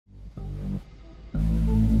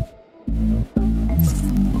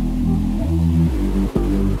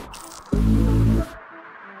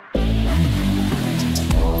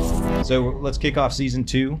So let's kick off season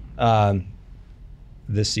 2.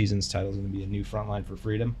 This season's title is going to be A New Frontline for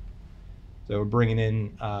Freedom. So we're bringing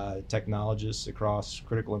in technologists across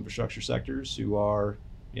critical infrastructure sectors who are,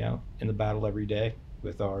 in the battle every day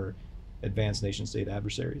with our advanced nation-state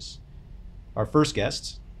adversaries. Our first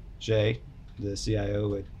guest, Chay, the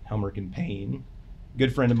CIO at Helmerich Payne,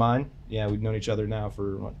 good friend of mine. Yeah, we've known each other now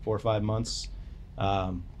for 4 or 5 months,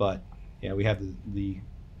 but we have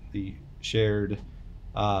the shared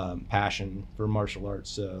passion for martial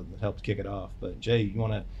arts that helped kick it off. But Chay, you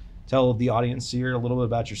want to tell the audience here a little bit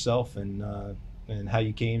about yourself and how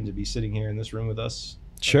you came to be sitting here in this room with us?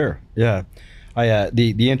 Sure. Yeah.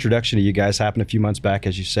 The introduction to you guys happened a few months back,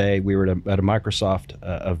 as you say. We were at a Microsoft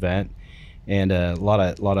event, and a lot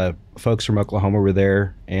of folks from Oklahoma were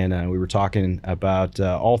there, and we were talking about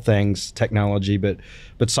all things technology, but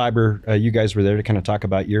cyber. You guys were there to kind of talk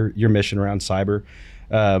about your mission around cyber.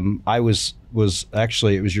 I was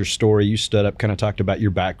actually, it was your story. You stood up, kind of talked about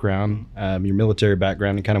your background, your military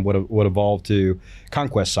background, and kind of what evolved to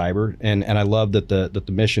Conquest Cyber. And I love that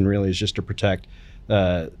the mission really is just to protect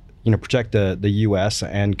the U.S.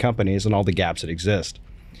 and companies and all the gaps that exist.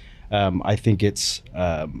 I think it's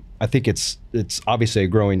obviously a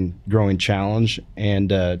growing challenge, and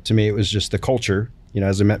to me it was just the culture.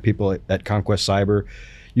 As I met people at Conquest Cyber,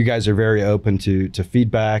 you guys are very open to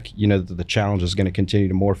feedback. That the challenge is going to continue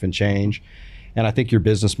to morph and change, and I think your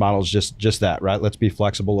business model is just that, right? Let's be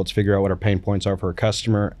flexible. Let's figure out what our pain points are for our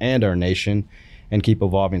customer and our nation, and keep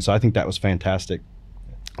evolving. So I think that was fantastic.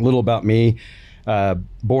 A little about me.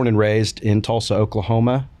 Born and raised in Tulsa,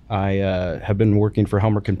 Oklahoma. I have been working for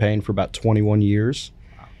Helmerich Payne for about 21 years.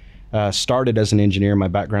 Started as an engineer. My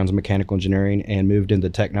background's in mechanical engineering, and moved into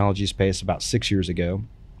the technology space about 6 years ago.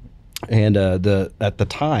 And at the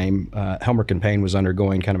time, Helmerich Payne was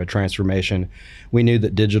undergoing kind of a transformation. We knew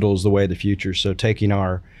that digital is the way of the future. So taking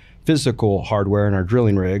our physical hardware and our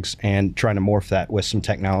drilling rigs and trying to morph that with some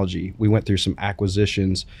technology. We went through some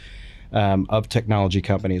acquisitions of technology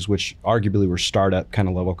companies, which arguably were startup kind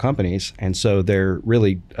of level companies. And so they're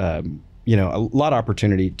really, a lot of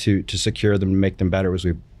opportunity to secure them and make them better as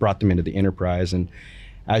we brought them into the enterprise. And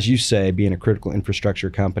as you say, being a critical infrastructure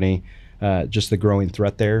company, just the growing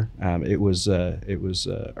threat there, it was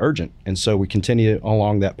urgent. And so we continue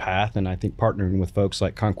along that path. And I think partnering with folks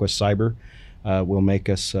like Conquest Cyber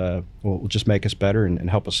will just make us better and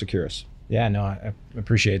help us secure us. Yeah, no, I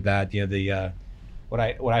appreciate that. What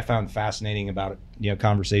I found fascinating about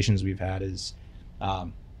conversations we've had is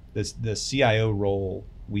the CIO role.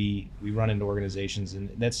 We run into organizations, and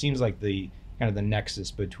that seems like the kind of the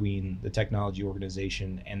nexus between the technology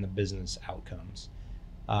organization and the business outcomes.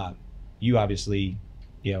 You obviously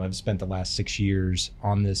have spent the last 6 years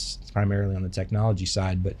on this, primarily on the technology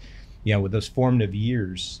side, but with those formative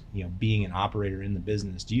years, being an operator in the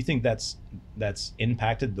business, do you think that's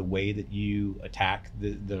impacted the way that you attack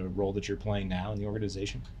the role that you're playing now in the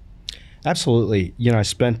organization? Absolutely. I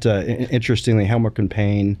spent, interestingly, Helmerich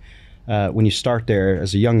Payne, when you start there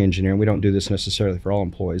as a young engineer, and we don't do this necessarily for all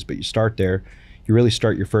employees, but you start there, you really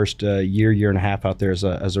start your first year and a half out there as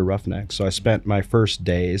a roughneck. So I spent my first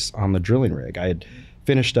days on the drilling rig. I had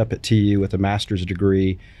finished up at TU with a master's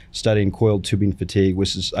degree studying coiled tubing fatigue,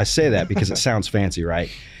 which is, I say that because it sounds fancy, right?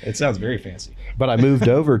 It sounds very fancy. But I moved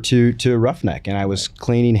over to roughneck, and I was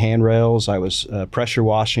cleaning handrails, I was pressure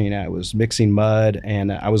washing, I was mixing mud,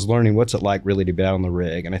 and I was learning what's it like really to be out on the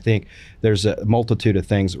rig. And I think there's a multitude of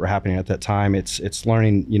things that were happening at that time. It's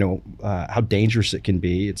learning, how dangerous it can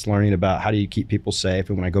be. It's learning about how do you keep people safe.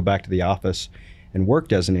 And when I go back to the office and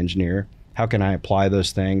worked as an engineer, how can I apply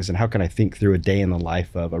those things, and how can I think through a day in the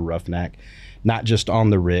life of a roughneck? Not just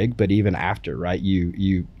on the rig, but even after, right?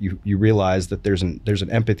 You realize that there's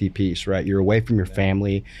an empathy piece, right? You're away from your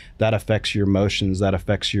family. That affects your emotions. That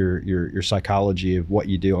affects your psychology of what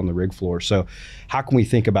you do on the rig floor. So how can we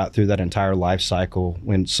think about through that entire life cycle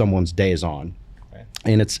when someone's day is on? Right.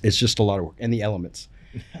 And it's just a lot of work, and the elements.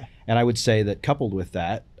 And I would say that coupled with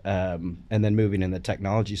that, and then moving in the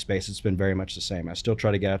technology space, it's been very much the same. I still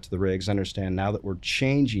try to get out to the rigs, understand now that we're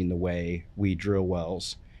changing the way we drill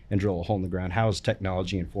wells and drill a hole in the ground, how is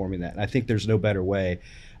technology informing that? And I think there's no better way,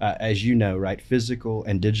 as you know, right, physical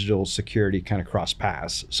and digital security kind of cross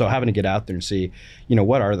paths. So having to get out there and see,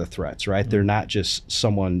 what are the threats, right? Mm-hmm. They're not just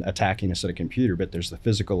someone attacking us at a computer, but there's the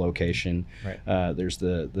physical location, right. There's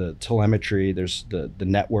the telemetry, there's the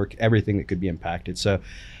network, everything that could be impacted. So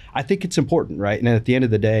I think it's important, right? And at the end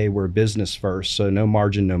of the day, we're a business first, so no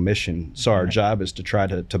margin, no mission. So our job is to try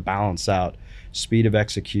to balance out speed of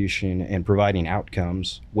execution and providing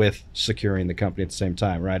outcomes with securing the company at the same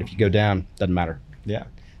time, right? If you go down, doesn't matter. Yeah.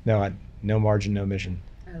 No margin, no mission.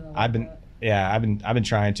 I've been Yeah, I've been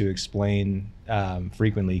trying to explain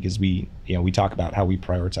frequently, because we talk about how we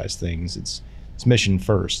prioritize things. It's mission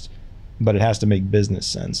first, but it has to make business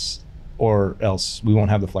sense, or else we won't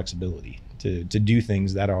have the flexibility to do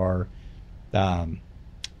things that are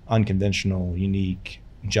unconventional, unique,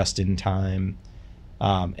 just in time,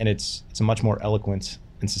 and it's a much more eloquent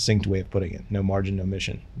and succinct way of putting it. No margin, no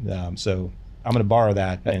mission. So I'm going to borrow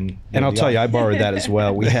that, and I'll tell you, I borrowed that as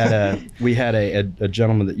well. We had a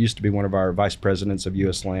gentleman that used to be one of our vice presidents of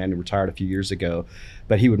U.S. Land, who retired a few years ago,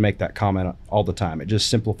 but he would make that comment all the time. It just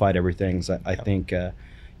simplified everything. So I think,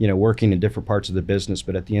 working in different parts of the business,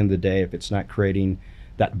 but at the end of the day, if it's not creating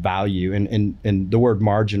that value, and the word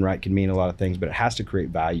margin, right, can mean a lot of things, but it has to create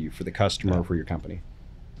value for the customer or for your company.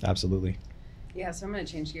 Absolutely. Yeah, so I'm going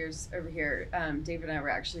to change gears over here. David and I were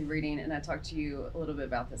actually reading, and I talked to you a little bit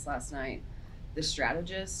about this last night, The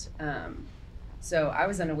Strategist. So I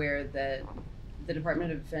was unaware that the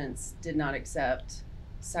Department of Defense did not accept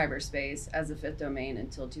cyberspace as a fifth domain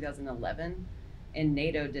until 2011, and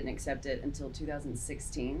NATO didn't accept it until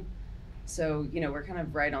 2016. So, we're kind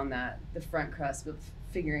of right on the front cusp of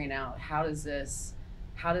figuring out how does this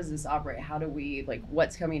operate? How do we,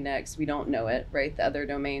 what's coming next? We don't know it, right? The other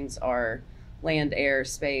domains are land, air,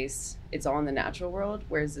 space. It's all in the natural world,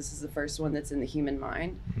 whereas this is the first one that's in the human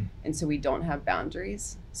mind. Mm-hmm. And so we don't have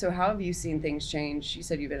boundaries. So how have you seen things change? You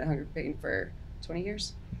said you've been at Helmerich Payne for 20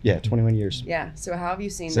 years? Yeah, 21 years. Yeah. So how have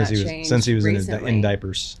you seen that change since he was recently? in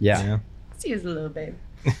diapers? Yeah. Since he was a little baby.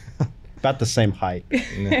 About the same height.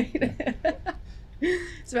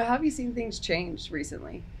 So how have you seen things change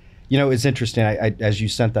recently? It's interesting. I as you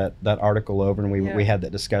sent that article over, and we had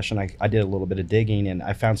that discussion, I did a little bit of digging, and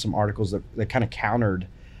I found some articles that kind of countered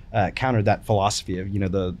that philosophy of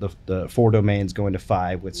the 4 domains going to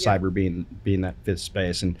 5, with cyber being that 5th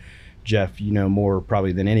space. And Jeff, more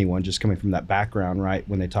probably than anyone, just coming from that background, right?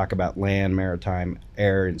 When they talk about land, maritime,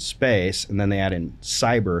 air, and space, and then they add in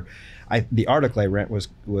cyber. The article I read was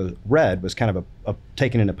kind of a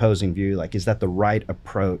taking an opposing view. Like, is that the right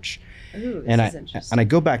approach? Ooh, this is interesting. And I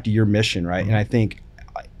go back to your mission, right? Mm-hmm.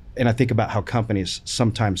 And I think about how companies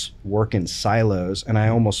sometimes work in silos, and I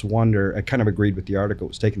almost wonder. I kind of agreed with the article. It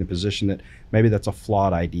was taking the position that maybe that's a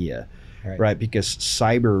flawed idea, right? Because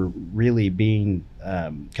cyber really being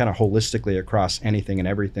kind of holistically across anything and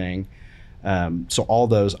everything. So all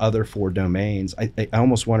those other 4 domains, I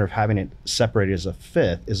almost wonder if having it separated as a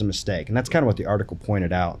 5th is a mistake. And that's kind of what the article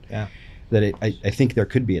pointed out. Yeah. That I think there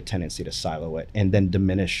could be a tendency to silo it and then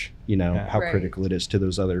diminish, how critical it is to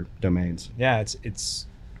those other domains. Yeah, it's.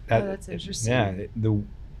 That's interesting.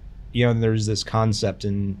 Yeah, there's this concept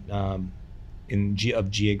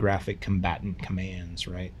of geographic combatant commands,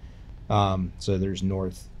 right? So there's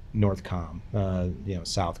Northcom,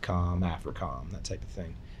 Southcom, Africom, that type of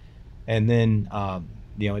thing. And then,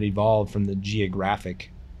 it evolved from the geographic,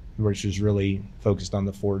 which was really focused on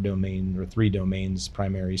the 4 domains,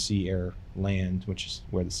 primary, sea, air, land, which is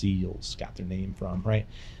where the SEALs got their name from, right?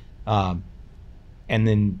 And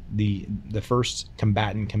then the first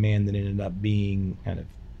combatant command that ended up being kind of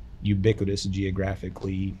ubiquitous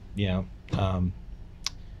geographically,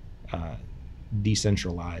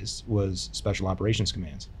 decentralized, was Special Operations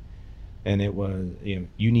Commands. And it was,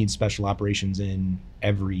 you need special operations in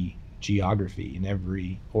every geography, in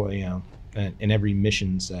every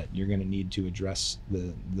mission set. You're going to need to address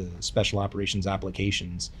the special operations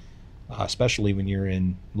applications, especially when you're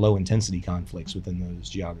in low intensity conflicts within those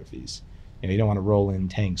geographies. You don't want to roll in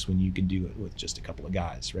tanks when you can do it with just a couple of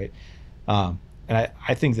guys, right? And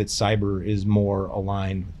I think that cyber is more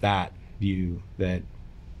aligned with that view, that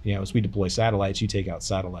as we deploy satellites, you take out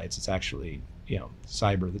satellites, it's actually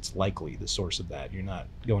cyber that's likely the source of that. You're not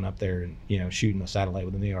going up there and shooting a satellite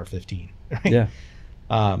with an AR-15, right?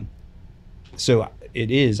 Yeah. So it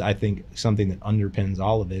is, I think, something that underpins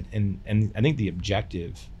all of it, and I think the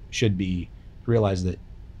objective should be to realize that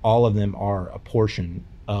all of them are a portion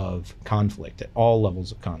of conflict at all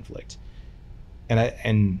levels of conflict.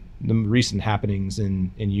 And the recent happenings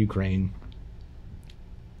in Ukraine,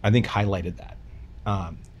 I think, highlighted that.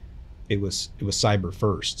 It was cyber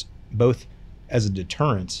first, both as a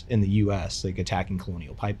deterrent in the U.S., like attacking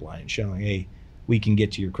Colonial Pipeline, showing, hey, we can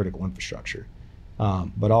get to your critical infrastructure,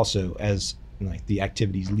 but also as the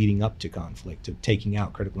activities leading up to conflict, of taking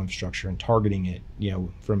out critical infrastructure and targeting it,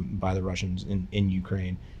 by the Russians in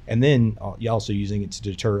Ukraine, and then also using it to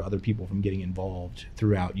deter other people from getting involved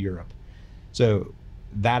throughout Europe. So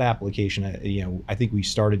that application, I think we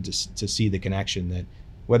started to see the connection that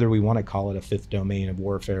whether we want to call it a 5th domain of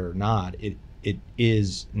warfare or not, it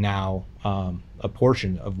is now a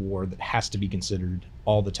portion of war that has to be considered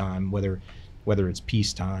all the time, whether it's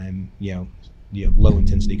peacetime, low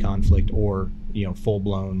intensity conflict or full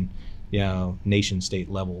blown nation state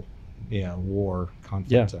level war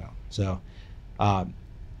conflict. Yeah. So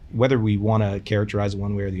whether we want to characterize it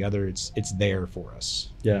one way or the other, it's there for us.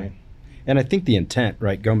 Yeah. Right? And I think the intent,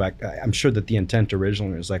 right, going back, I'm sure that the intent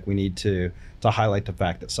originally was like we need to highlight the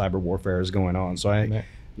fact that cyber warfare is going on. So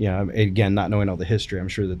again, not knowing all the history, I'm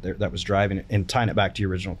sure that that was driving it. And tying it back to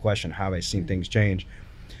your original question, how I've seen things change,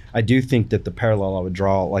 I do think that the parallel I would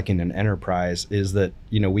draw, like in an enterprise, is that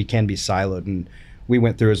we can be siloed. And we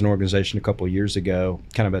went through as an organization a couple of years ago,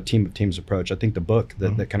 kind of a team of teams approach. I think the book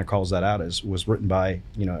that kind of calls that out was written by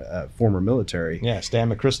a former military. Yeah, Stan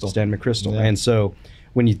McChrystal. Yeah. And so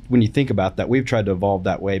when you think about that, we've tried to evolve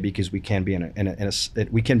that way because we can be in a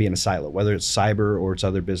silo, whether it's cyber or it's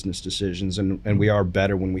other business decisions, and we are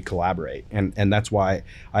better when we collaborate. And that's why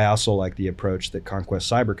I also like the approach that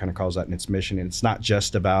Conquest Cyber kind of calls out in its mission. And it's not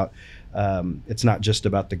just about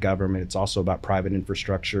the government, it's also about private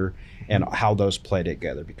infrastructure and how those play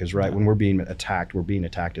together. Because when we're being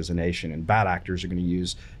attacked as a nation, and bad actors are going to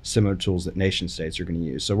use similar tools that nation states are going to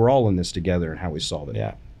use. So we're all in this together and how we solve it.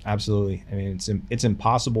 Yeah. Absolutely. I mean, it's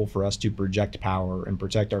impossible for us to project power and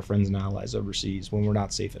protect our friends and allies overseas when we're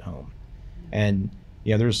not safe at home. And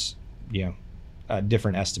there's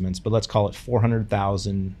different estimates, but let's call it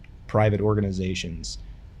 400,000 private organizations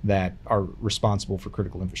that are responsible for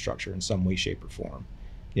critical infrastructure in some way, shape, or form.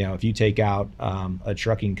 If you take out a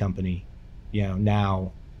trucking company,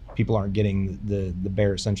 now people aren't getting the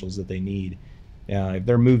bare essentials that they need. If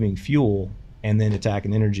they're moving fuel and then attack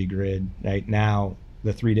an energy grid, right now,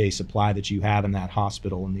 the 3-day supply that you have in that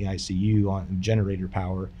hospital in the ICU on generator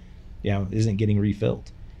power, isn't getting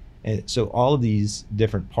refilled. And so all of these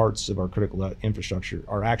different parts of our critical infrastructure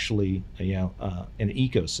are actually, an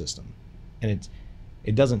ecosystem, and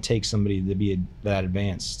it doesn't take somebody to be that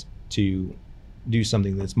advanced to do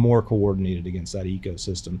something that's more coordinated against that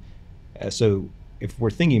ecosystem. So if we're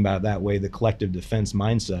thinking about it that way, the collective defense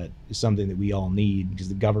mindset is something that we all need, because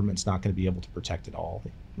the government's not going to be able to protect it all.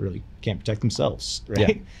 They really can't protect themselves,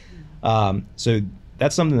 right? Yeah. So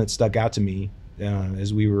that's something that stuck out to me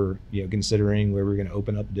as we were considering where we're going to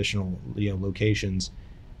open up additional locations.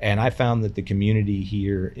 And I found that the community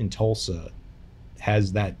here in Tulsa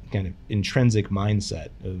has that kind of intrinsic mindset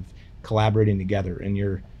of collaborating together, and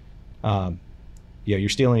you're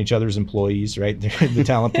stealing each other's employees, right? The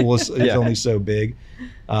talent pool is only so big,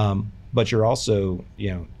 but you're also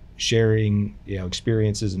sharing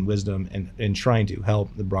experiences and wisdom and trying to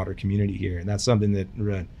help the broader community here. And that's something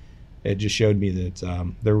that it just showed me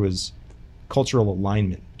that there was cultural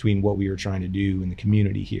alignment between what we were trying to do in the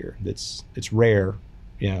community here. It's rare,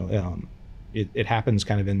 it happens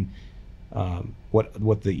kind of in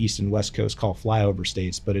what the East and West Coast call flyover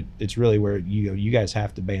states, but it's really where you guys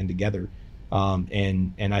have to band together.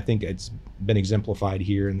 And I think it's been exemplified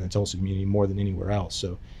here in the Tulsa community more than anywhere else.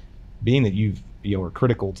 So being that you are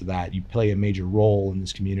critical to that, you play a major role in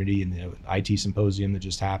this community, and the IT symposium that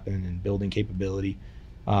just happened and building capability.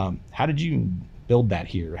 How did you build that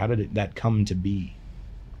here? How did that come to be?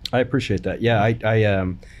 I appreciate that. Yeah,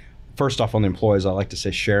 I first off, on the employees, I like to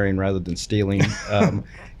say sharing rather than stealing,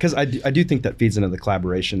 because I do think that feeds into the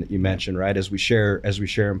collaboration that you mentioned, right? As we share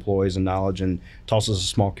employees and knowledge, and Tulsa's a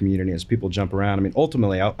small community, as people jump around. I mean,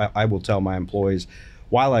 ultimately, I will tell my employees,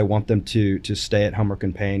 while I want them to stay at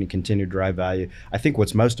Helmerich Payne and continue to drive value, I think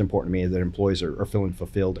what's most important to me is that employees are feeling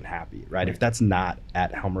fulfilled and happy, right? If that's not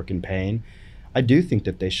at Helmerich Payne, I do think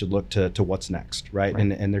that they should look to what's next, right?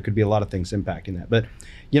 And there could be a lot of things impacting that. But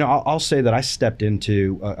I'll say that I stepped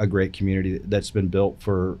into a great community that's been built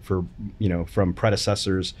for from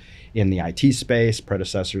predecessors in the IT space,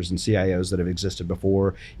 predecessors and CIOs that have existed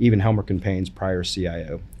before. Even Helmerich Payne's prior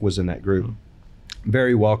CIO was in that group. Mm-hmm.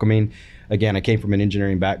 Very welcoming. Again, I came from an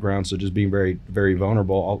engineering background, so just being very, very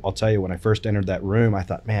vulnerable. I'll tell you, when I first entered that room, I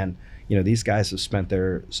thought, man, these guys have spent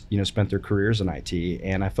their careers in IT,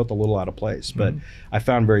 and I felt a little out of place. But I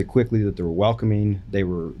found very quickly that they were welcoming. They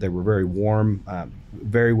were very warm,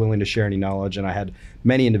 very willing to share any knowledge. And I had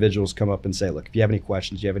many individuals come up and say, look, if you have any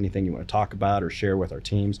questions, you have anything you want to talk about or share with our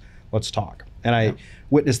teams, let's talk. And I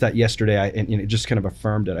witnessed that yesterday, and it just kind of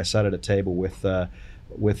affirmed it. I sat at a table with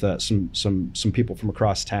some people from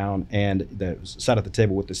across town, and sat at the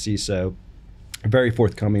table with the CISO, very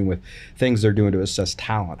forthcoming with things they're doing to assess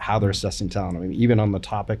talent, how they're assessing talent. I mean, even on the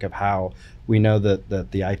topic of how we know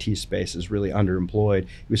that the IT space is really underemployed,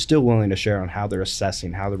 he was still willing to share on how they're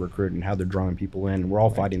assessing, how they're recruiting, how they're drawing people in. And we're all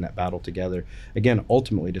fighting that battle together, again,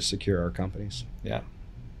 ultimately to secure our companies. Yeah.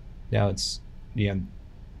 Now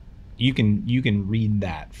you can read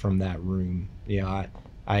that from that room.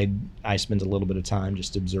 I spent a little bit of time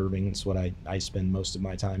just observing. It's what I spend most of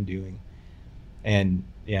my time doing. And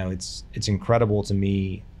it's incredible to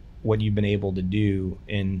me what you've been able to do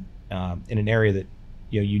in an area that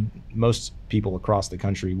most people across the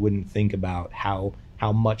country wouldn't think about how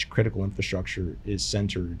much critical infrastructure is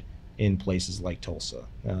centered in places like Tulsa.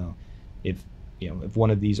 If one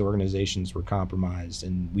of these organizations were compromised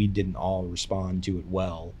and we didn't all respond to it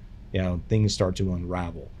well, things start to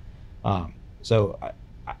unravel. So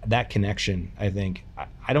that connection, I think,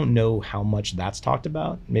 I don't know how much that's talked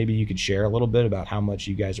about. Maybe you could share a little bit about how much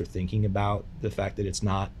you guys are thinking about the fact that it's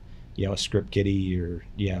not, a script kiddie or,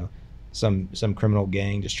 some criminal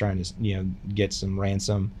gang just trying to, get some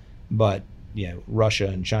ransom, but, Russia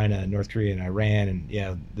and China and North Korea and Iran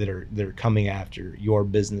and, that are coming after your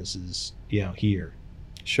businesses, here.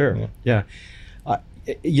 Sure. Yeah.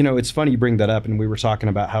 It's funny you bring that up, and we were talking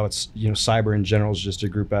about how it's, cyber in general is just a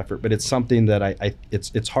group effort, but it's something that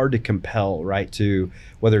it's hard to compel, right, to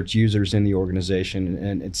whether it's users in the organization,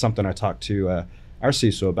 and it's something I talk to our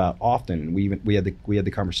CISO about often. We had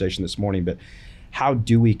the conversation this morning, but how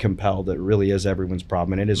do we compel that it really is everyone's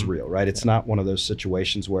problem and it is real, right? It's not one of those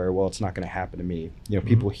situations where, well, it's not going to happen to me.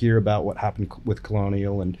 People hear about what happened with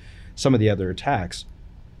Colonial and some of the other attacks.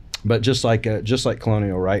 But just like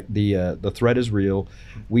Colonial, right? The threat is real.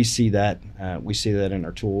 We see that in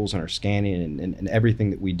our tools and our scanning and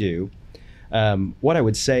everything that we do. What I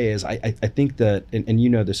would say is I think that,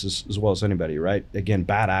 and this as well as anybody, right? Again,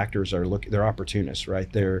 bad actors they're opportunists,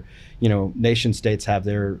 right? They're, nation states have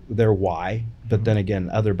their why, but then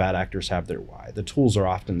again, other bad actors have their why. The tools are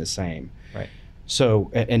often the same. Right.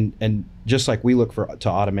 So, and just like we look to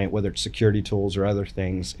automate, whether it's security tools or other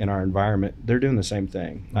things in our environment, they're doing the same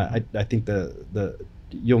thing. I think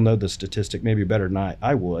you'll know the statistic maybe better than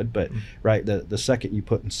I would, but right, the second you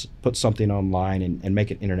put something online and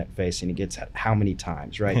make it internet facing, it gets how many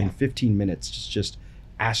times, right? In 15 minutes, it's just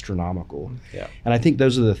astronomical. Yeah. And I think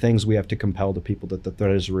those are the things we have to compel the people that the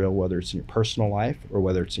threat is real, whether it's in your personal life or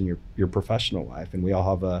whether it's in your professional life, and we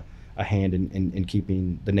all have a hand in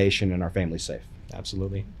keeping the nation and our families safe.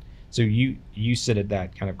 Absolutely. So you sit at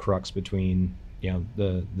that kind of crux between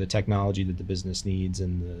the technology that the business needs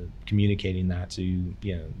and the communicating that to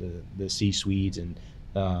the C-suite and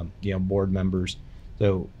board members.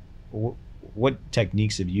 So what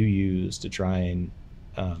techniques have you used to try and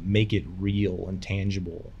make it real and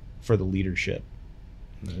tangible for the leadership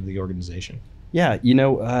of the organization? Yeah,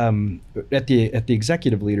 at the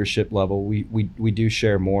executive leadership level, we do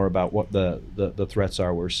share more about what the threats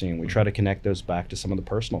are we're seeing. We try to connect those back to some of the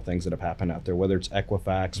personal things that have happened out there, whether it's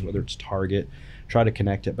Equifax, whether it's Target. Try to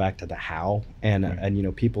connect it back to the how,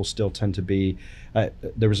 and people still tend to be.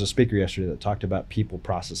 There was a speaker yesterday that talked about people,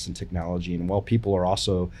 process, and technology, and while people are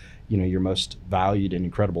also your most valued and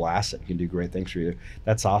incredible asset, can do great things for you.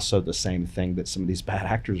 That's also the same thing that some of these bad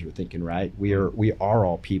actors are thinking, right? We are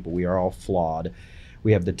all people. We are all flawed.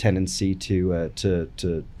 We have the tendency to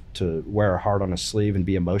wear our heart on a sleeve and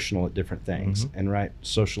be emotional at different things. And right,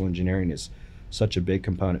 social engineering is such a big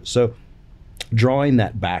component. So drawing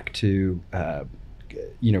that back to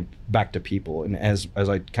back to people, and as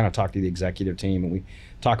I kind of talk to the executive team and we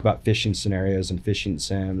talk about phishing scenarios and phishing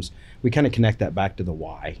sims, we kind of connect that back to the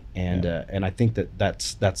why, and I think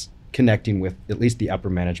that's connecting with at least the upper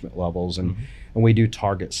management levels, and we do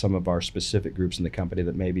target some of our specific groups in the company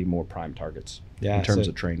that may be more prime targets in terms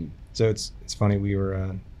of training. So it's funny, we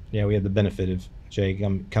were we had the benefit of Jay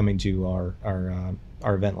coming to our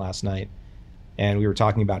event last night, and we were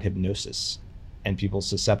talking about hypnosis and people's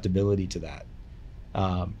susceptibility to that.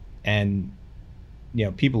 And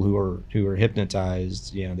people who are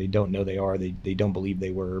hypnotized, they don't know they don't believe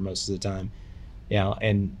they were most of the time,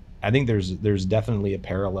 and I think there's definitely a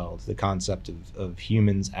parallel to the concept of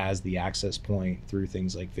humans as the access point through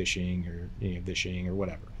things like phishing or vishing or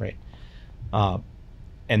whatever, right?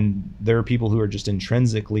 And there are people who are just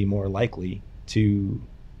intrinsically more likely to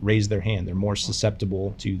raise their hand. They're more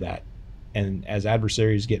susceptible to that, and as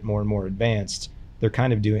adversaries get more and more advanced,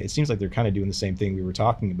 it seems like they're kind of doing the same thing we were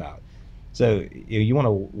talking about. So you want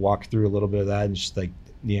to walk through a little bit of that and just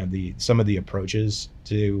some of the approaches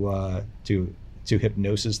to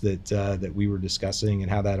hypnosis that we were discussing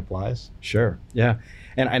and how that applies. Sure. Yeah.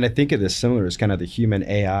 And I think of this similar as kind of the human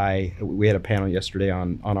AI. We had a panel yesterday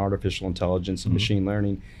on artificial intelligence and machine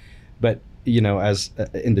learning, but as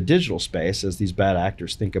in the digital space, as these bad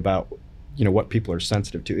actors think about what people are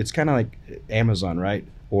sensitive to, it's kind of like Amazon, right?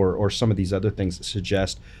 Or some of these other things that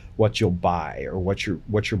suggest what you'll buy or what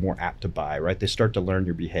you're more apt to buy, right? They start to learn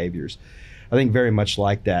your behaviors. I think very much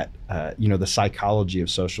like that, the psychology of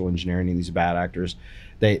social engineering and these bad actors,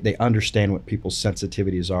 they understand what people's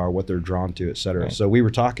sensitivities are, what they're drawn to, et cetera. Right. So we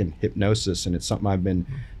were talking hypnosis, and it's something I've been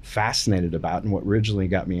fascinated about. And what originally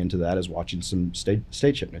got me into that is watching some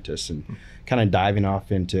stage hypnotists and kind of diving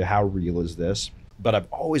off into how real is this. But I've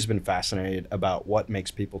always been fascinated about what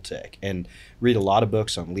makes people tick, and read a lot of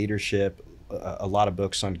books on leadership, a lot of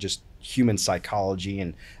books on just human psychology.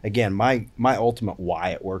 And again, my ultimate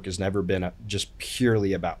why at work has never been just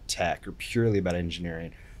purely about tech or purely about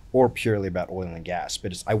engineering or purely about oil and gas,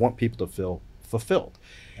 but I want people to feel fulfilled.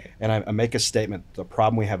 And I make a statement: the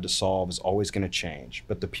problem we have to solve is always going to change,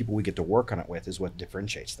 but the people we get to work on it with is what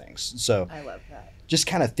differentiates things. So I love that. Just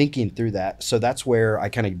kind of thinking through that. So that's where I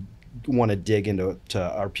kind of want to dig into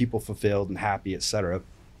are people fulfilled and happy, et cetera.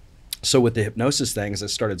 So with the hypnosis thing, as I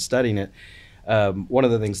started studying it, one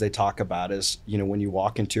of the things they talk about is, when you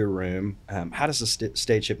walk into a room, how does a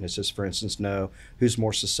stage hypnotist, for instance, know who's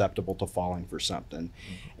more susceptible to falling for something?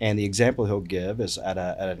 Mm-hmm. And the example he'll give is at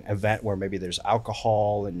an event where maybe there's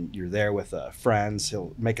alcohol and you're there with friends.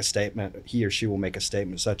 He'll make a statement. He or she will make a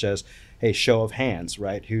statement such as, "Hey, show of hands,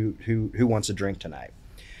 right? Who wants a drink tonight?"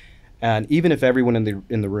 And even if everyone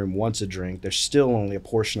in the room wants a drink, there's still only a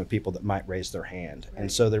portion of people that might raise their hand, right.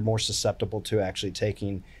 And so they're more susceptible to actually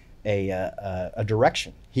taking a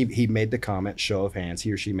direction. He made the comment, show of hands.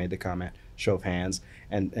 He or she made the comment, show of hands,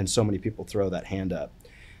 and so many people throw that hand up.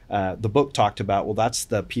 The book talked about, well, that's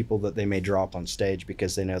the people that they may draw up on stage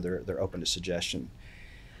because they know they're open to suggestion.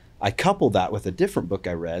 I coupled that with a different book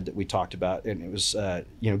I read that we talked about, and it was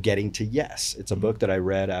Getting to Yes. It's a book that I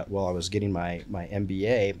read while I was getting my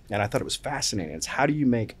MBA, and I thought it was fascinating. It's how do you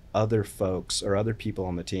make other folks or other people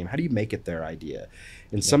on the team, how do you make it their idea?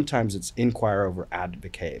 And sometimes it's inquire over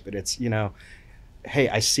advocate, but it's, hey,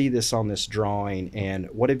 I see this on this drawing,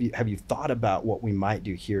 and what have you thought about what we might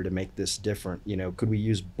do here to make this different? Could we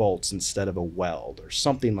use bolts instead of a weld or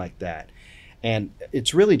something like that? And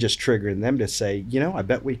it's really just triggering them to say, I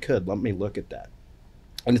bet we could. Let me look at that.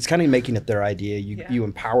 And it's kind of making it their idea. You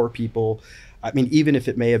empower people. I mean, even if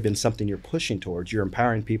it may have been something you're pushing towards, you're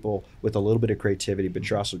empowering people with a little bit of creativity, but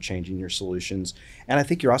you're also changing your solutions. And I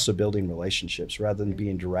think you're also building relationships. Rather than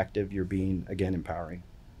being directive, you're being, again, empowering.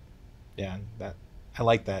 Yeah, I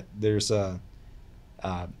like that. There's I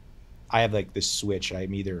have like this switch.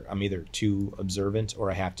 I'm either too observant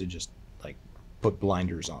or I have to just put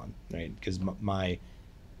blinders on, right? Because my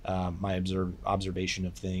observation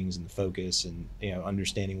of things and the focus and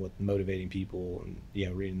understanding what's motivating people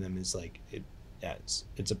and reading them is like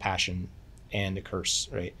it's a passion and a curse,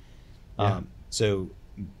 right? Yeah. So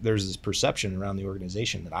there's this perception around the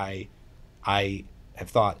organization that I have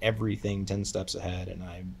thought everything 10 steps ahead, and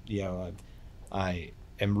I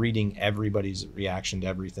am reading everybody's reaction to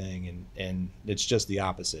everything, and it's just the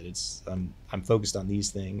opposite. It's I'm focused on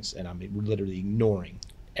these things, and I'm literally ignoring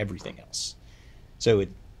everything else. So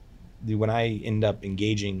when I end up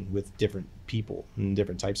engaging with different people and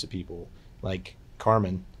different types of people, like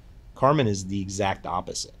Carmen is the exact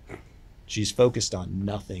opposite. She's focused on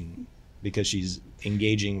nothing because she's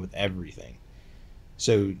engaging with everything.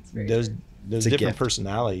 So those different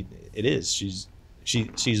personality, it is.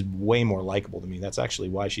 She's way more likable to me. That's actually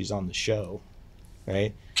why she's on the show,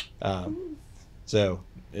 right? So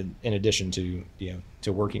in addition to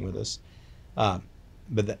to working with us,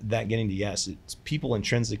 but that getting to yes, it's people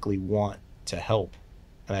intrinsically want to help,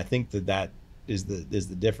 and I think that is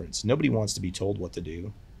the difference. Nobody wants to be told what to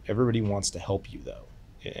do. Everybody wants to help you, though.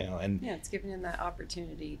 And it's giving them that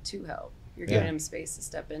opportunity to help. You're giving them space to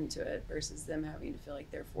step into it versus them having to feel like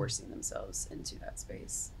they're forcing themselves into that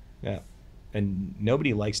space. Yeah. And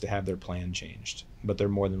nobody likes to have their plan changed, but they're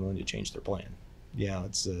more than willing to change their plan. Yeah,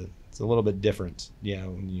 it's a little bit different.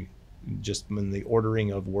 When the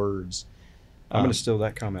ordering of words. I'm going to steal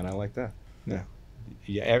that comment. I like that. Yeah.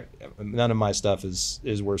 Yeah. None of my stuff is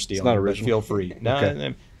worth stealing. It's not original. Feel free. No,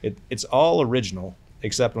 okay. It's all original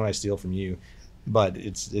except when I steal from you, but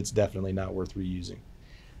it's definitely not worth reusing.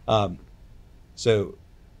 So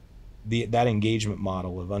that engagement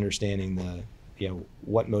model of understanding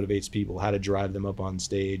what motivates people, how to drive them up on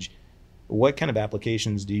stage, what kind of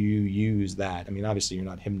applications do you use that? I mean, obviously you're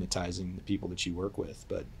not hypnotizing the people that you work with,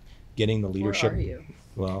 but getting the leadership. Or are you?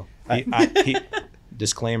 Well, he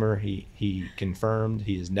disclaimer, he confirmed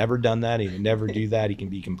he has never done that. He would never do that. He can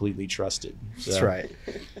be completely trusted. So. That's right.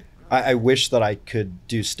 I wish that I could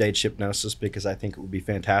do stage hypnosis because I think it would be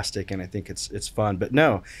fantastic and I think it's fun, but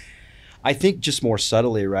no. I think just more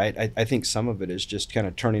subtly, right? I think some of it is just kind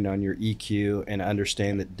of turning on your EQ and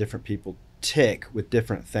understand that different people tick with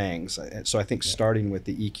different things. So I think starting with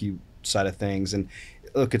the EQ side of things, and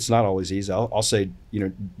look, it's not always easy. I'll say,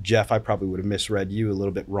 Jeff, I probably would have misread you a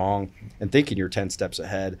little bit wrong and thinking you're 10 steps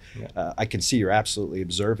ahead. Yeah. I can see you're absolutely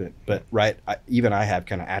observant, but even I have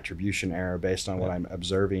kind of attribution error based on what I'm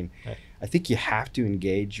observing. Right. I think you have to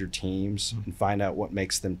engage your teams and find out what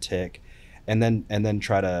makes them tick, and then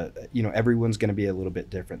try to, everyone's going to be a little bit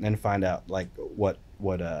different. Then find out like what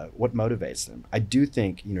motivates them. I do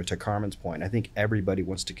think, to Carmen's point, I think everybody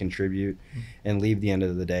wants to contribute and leave the end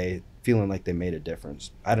of the day feeling like they made a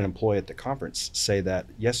difference. I had an employee at the conference say that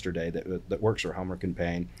yesterday that works for Helmerich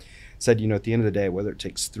Payne, said, at the end of the day, whether it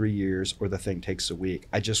takes 3 years or the thing takes a week,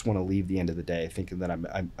 I just want to leave the end of the day thinking that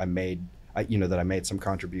I made some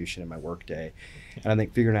contribution in my work day. And I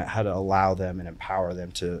think figuring out how to allow them and empower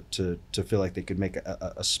them to feel like they could make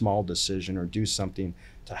a small decision or do something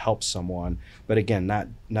to help someone, but again, not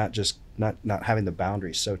having the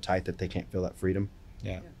boundaries so tight that they can't feel that freedom.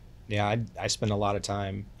 Yeah, I spend a lot of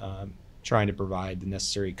time trying to provide the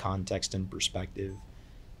necessary context and perspective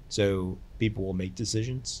so people will make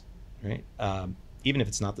decisions, right? Even if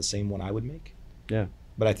it's not the same one I would make. Yeah.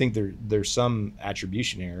 But I think there's some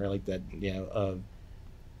attribution error like that, of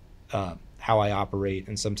how I operate,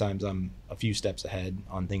 and sometimes I'm a few steps ahead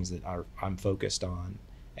on things that I'm focused on,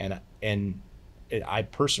 and I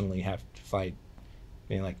personally have to fight.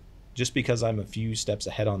 Like, just because I'm a few steps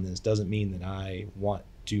ahead on this doesn't mean that I want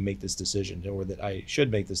to make this decision or that I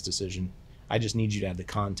should make this decision. I just need you to have the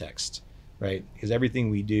context, right? Because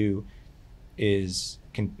everything we do is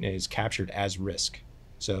captured as risk.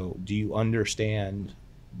 So do you understand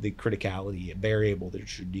the criticality variable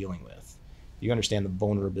that you're dealing with? Do you understand the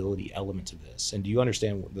vulnerability element of this? And do you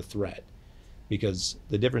understand the threat? Because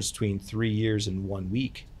the difference between 3 years and 1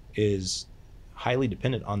 week is highly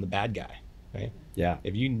dependent on the bad guy, right? Yeah.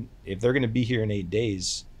 If they're going to be here in 8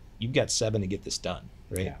 days, you've got 7 to get this done,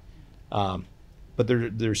 right? Yeah. But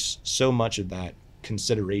there's so much of that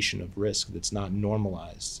consideration of risk that's not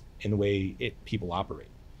normalized in the way people operate.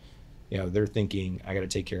 They're thinking, I got to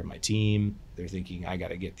take care of my team. They're thinking, I got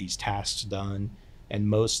to get these tasks done. And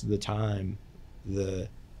most of the time, the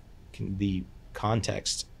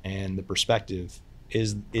context and the perspective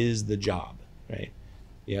is the job, right?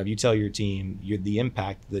 If you tell your team the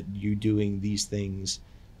impact that you doing these things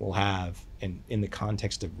will have, and in the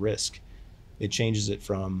context of risk, it changes it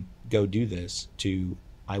from go do this to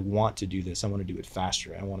I want to do this. I want to do it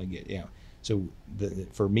faster. I want to get, So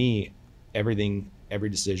for me, every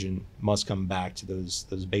decision must come back to those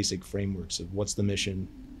basic frameworks of what's the mission?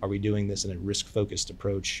 Are we doing this in a risk-focused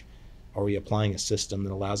approach? Are we applying a system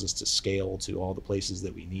that allows us to scale to all the places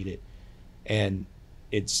that we need it? And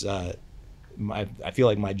it's I feel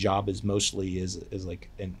like my job is mostly is like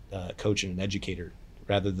a coach and an educator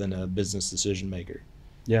rather than a business decision maker.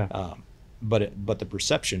 Yeah. But the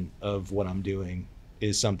perception of what I'm doing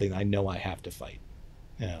is something I know I have to fight.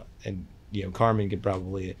 And Carmen could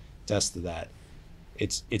probably attest to that.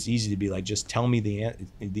 It's easy to be like, just tell me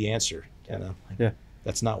the answer. Yeah.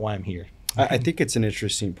 That's not why I'm here. I think it's an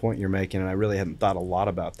interesting point you're making, and I really hadn't thought a lot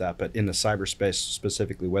about that. But in the cyberspace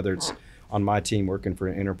specifically, whether it's on my team working for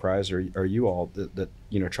an enterprise or you all that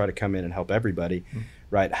try to come in and help everybody,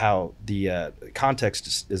 right? How the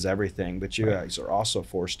context is everything, but you guys are also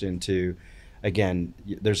forced into, again,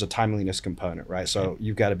 there's a timeliness component, right? So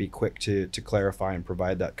you've got to be quick to clarify and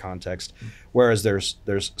provide that context. Whereas there's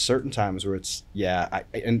certain times where it's,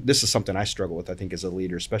 and this is something I struggle with, I think, as a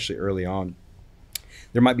leader, especially early on.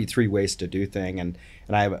 There might be 3 ways to do thing, and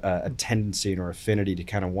I have a tendency or affinity to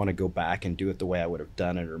kind of want to go back and do it the way I would have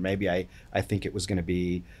done it, or maybe I think it was going to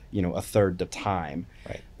be a third the time.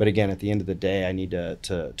 Right. But again, at the end of the day, I need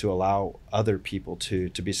to allow other people to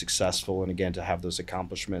be successful, and again to have those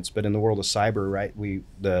accomplishments. But in the world of cyber, right,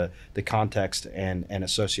 the context and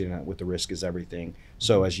associating it with the risk is everything.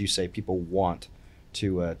 So as you say, people want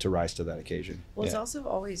to rise to that occasion. Well, it's also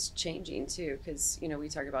always changing too, because we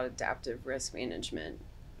talk about adaptive risk management,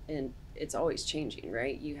 and it's always changing,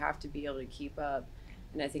 right? You have to be able to keep up,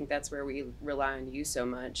 and I think that's where we rely on you so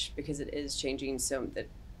much, because it is changing so that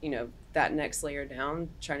that next layer down,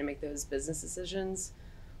 trying to make those business decisions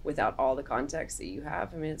without all the context that you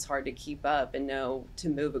have. I mean, it's hard to keep up and know to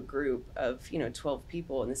move a group of 12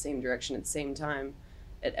 people in the same direction at the same time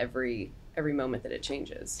at every moment that it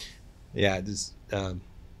changes. Yeah, this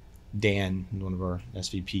Dan, one of our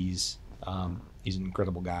SVPs, he's an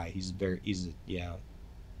incredible guy. He's a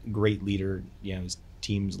great leader. His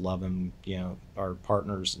teams love him. Our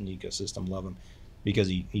partners in the ecosystem love him because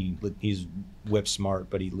he's whip smart,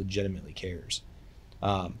 but he legitimately cares.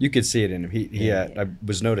 You could see it in him. I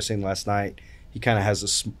was noticing last night, he kind of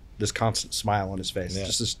has this constant smile on his face,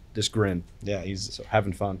 just this grin. Yeah, he's so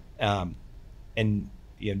having fun. And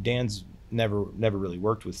Dan's never really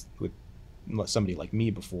worked with somebody like me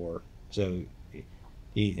before. So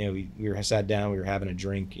we were sat down, we were having a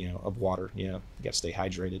drink, of water. You got to stay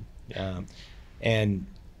hydrated. And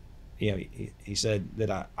he said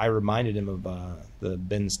that I reminded him of the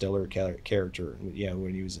Ben Stiller character.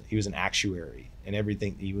 When he was an actuary, and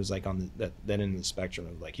everything, he was like on that end of the spectrum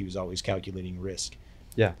of like he was always calculating risk.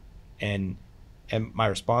 Yeah. And my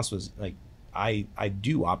response was like, I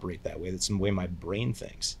do operate that way. That's the way my brain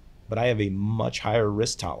thinks, but I have a much higher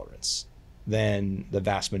risk tolerance than the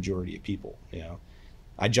vast majority of people.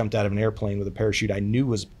 I jumped out of an airplane with a parachute I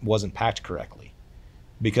knew wasn't packed correctly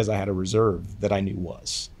because I had a reserve that I knew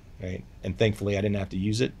was, right? And thankfully I didn't have to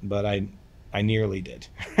use it, but I nearly did,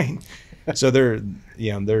 right? So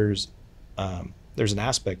there's an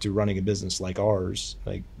aspect to running a business like ours,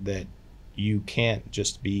 like that you can't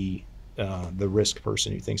just be the risk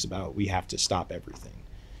person who thinks about, we have to stop everything.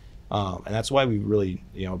 And that's why we really,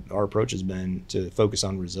 our approach has been to focus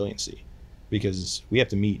on resiliency, because we have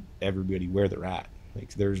to meet everybody where they're at.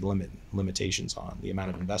 Like there's limitations on the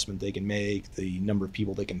amount of investment they can make, the number of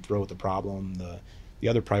people they can throw at the problem, the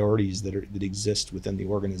other priorities that exist within the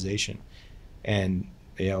organization. And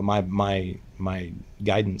my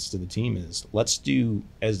guidance to the team is, let's do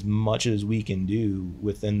as much as we can do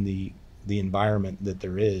within the environment that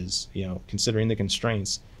there is, considering the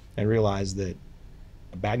constraints, and realize that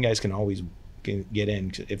bad guys can always get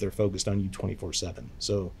in if they're focused on you 24/7.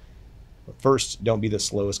 So first, don't be the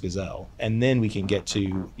slowest gazelle, and then we can get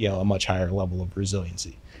to a much higher level of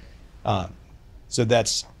resiliency. So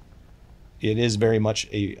it is very much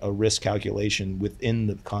a risk calculation within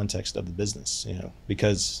the context of the business,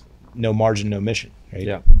 because no margin, no mission, right?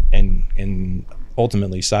 Yeah. And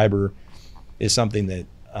ultimately, cyber is something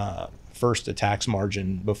that first attacks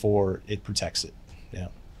margin before it protects it. Yeah.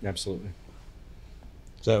 Absolutely.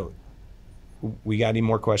 So, we got any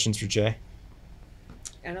more questions for Chay?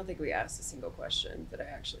 I don't think we asked a single question that I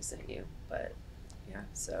actually sent you, but yeah,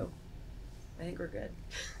 so I think we're good.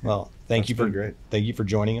 Well, thank you for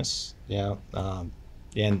joining us. Yeah.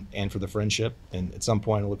 And for the friendship. And at some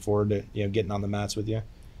point I look forward to, getting on the mats with you.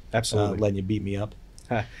 Absolutely. Letting you beat me up.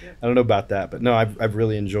 I don't know about that, but no, I've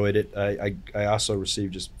really enjoyed it. I also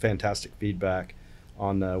received just fantastic feedback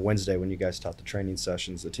on Wednesday when you guys taught the training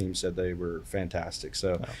sessions. The team said they were fantastic.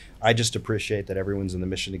 So I just appreciate that everyone's in the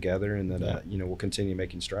mission together, and that we'll continue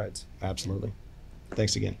making strides. Absolutely.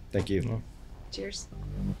 Thanks again. Thank you. Cheers.